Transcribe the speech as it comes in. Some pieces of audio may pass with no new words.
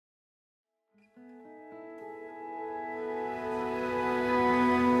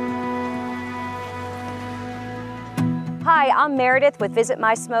Hi, I'm Meredith with Visit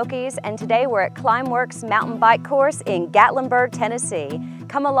My Smokies, and today we're at Climbworks Mountain Bike Course in Gatlinburg, Tennessee.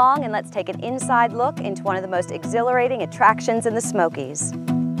 Come along and let's take an inside look into one of the most exhilarating attractions in the Smokies.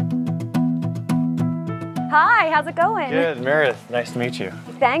 Hi, how's it going? Good, Meredith. Nice to meet you.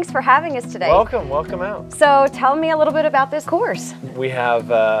 Thanks for having us today. Welcome, welcome out. So tell me a little bit about this course. We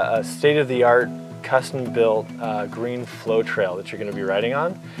have a state-of-the-art, custom-built green flow trail that you're going to be riding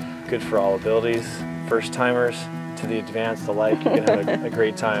on. Good for all abilities, first-timers to the advanced alike. You can have a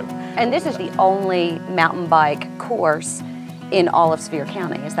great time. And this is the only mountain bike course in all of Sevier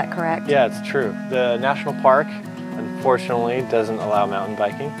County, is that correct? Yeah, it's true. The national park, unfortunately, doesn't allow mountain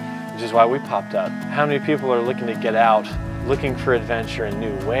biking, which is why we popped up. How many people are looking to get out, looking for adventure in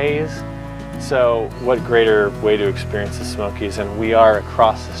new ways? So what greater way to experience the Smokies? And we are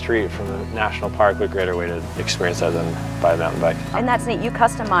across the street from the national park. What greater way to experience that than by a mountain bike? And that's neat. You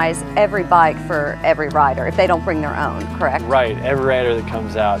customize every bike for every rider if they don't bring their own, correct? Right. Every rider that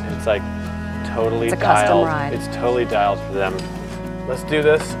comes out, it's like totally It's a dialed. custom ride. It's totally dialed for them. Let's do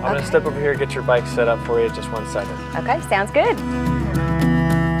this. I'm going to step over here, get your bike set up for you. Just 1 second. Okay, sounds good.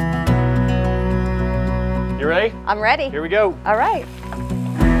 You ready? I'm ready. Here we go. All right.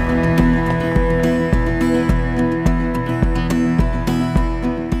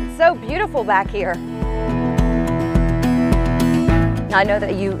 It's so beautiful back here. I know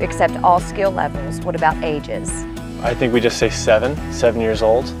that you accept all skill levels. What about ages? I think we just say 7 years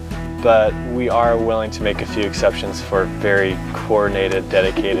old, but we are willing to make a few exceptions for very coordinated,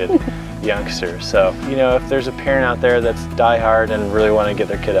 dedicated youngsters. So, you know, if there's a parent out there that's diehard and really want to get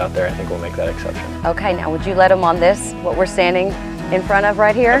their kid out there, I think we'll make that exception. Okay, now would you let them on this, what we're standing in front of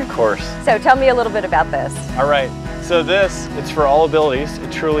right here? Of course. So tell me a little bit about this. All right, so this, it's for all abilities,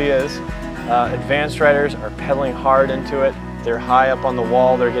 it truly is. Advanced riders are pedaling hard into it. They're high up on the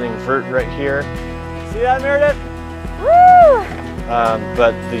wall, they're getting vert right here. See that, Meredith? Woo!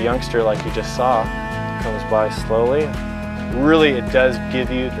 But the youngster, like you just saw, comes by slowly. Really, it does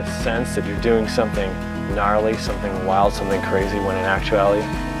give you the sense that you're doing something gnarly, something wild, something crazy, when in actuality,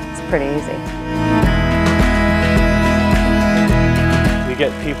 It's pretty easy. you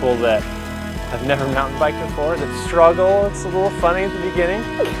get people that have never mountain biked before, that struggle. It's a little funny at the beginning.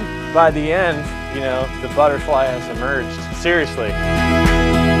 By the end, you know, the butterfly has emerged. Seriously.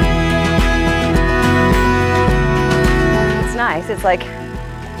 It's nice. It's like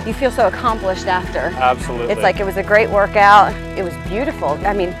you feel so accomplished after. Absolutely. It's like it was a great workout. It was beautiful.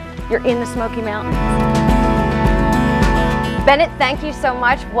 I mean, you're in the Smoky Mountains. Bennett, thank you so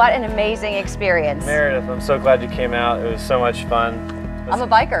much. What an amazing experience. Meredith, I'm so glad you came out. It was so much fun. I'm a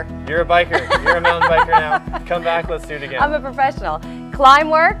biker. You're a biker. You're a mountain biker now. Come back, let's do it again. I'm a professional.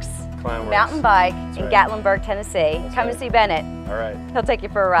 Climbworks, Climbworks. mountain bike in right. Gatlinburg, Tennessee. Come right. and see Bennett. All right. He'll take you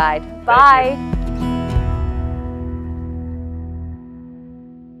for a ride. Bye.